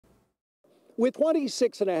With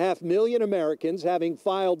 26.5 million Americans having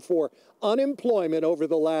filed for unemployment over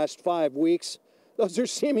the last 5 weeks, those are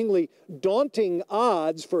seemingly daunting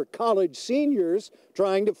odds for college seniors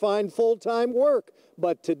trying to find full-time work.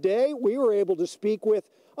 But today we were able to speak with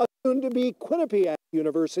a soon-to-be Quinnipiac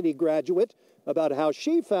University graduate about how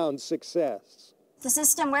she found success. The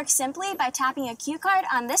system works simply by tapping a cue card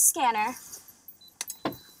on this scanner,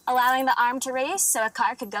 allowing the arm to raise so a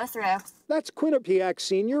car could go through. That's Quinnipiac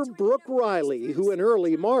senior Brooke Riley, who in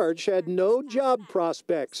early March had no job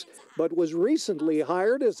prospects, but was recently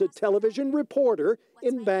hired as a television reporter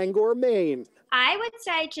in Bangor, Maine. I would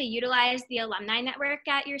say to utilize the alumni network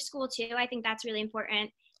at your school too. I think that's really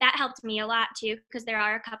important. That helped me a lot too, because there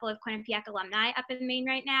are a couple of Quinnipiac alumni up in Maine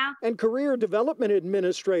right now. And career development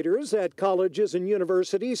administrators at colleges and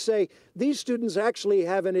universities say these students actually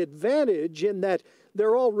have an advantage in that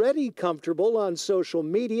they're already comfortable on social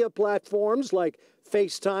media platforms like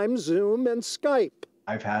FaceTime, Zoom, and Skype.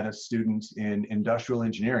 I've had a student in industrial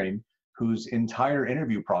engineering whose entire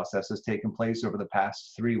interview process has taken place over the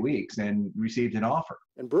past 3 weeks and received an offer.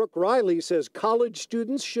 And Brooke Riley says college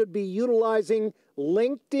students should be utilizing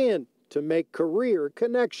LinkedIn to make career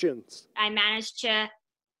connections. I managed to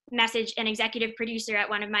message an executive producer at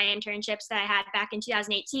one of my internships that I had back in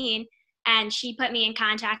 2018, and she put me in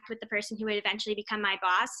contact with the person who would eventually become my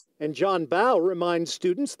boss. And John Bow reminds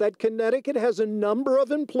students that Connecticut has a number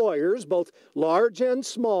of employers, both large and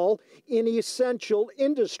small, in essential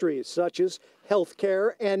industries such as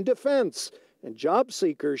healthcare and defense. And job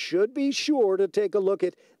seekers should be sure to take a look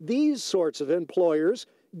at these sorts of employers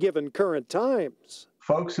given current times.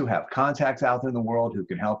 Folks who have contacts out there in the world who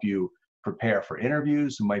can help you prepare for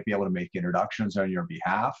interviews, who might be able to make introductions on your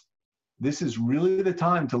behalf. This is really the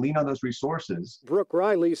time to lean on those resources. Brooke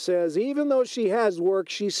Riley says even though she has work,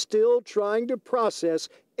 she's still trying to process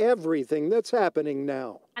everything that's happening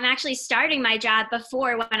now. I'm actually starting my job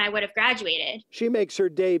before when I would have graduated. She makes her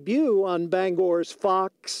debut on Bangor's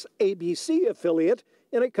Fox ABC affiliate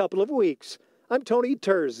in a couple of weeks. I'm Tony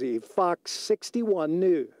Terzi, Fox 61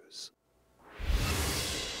 News.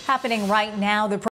 Happening right now, the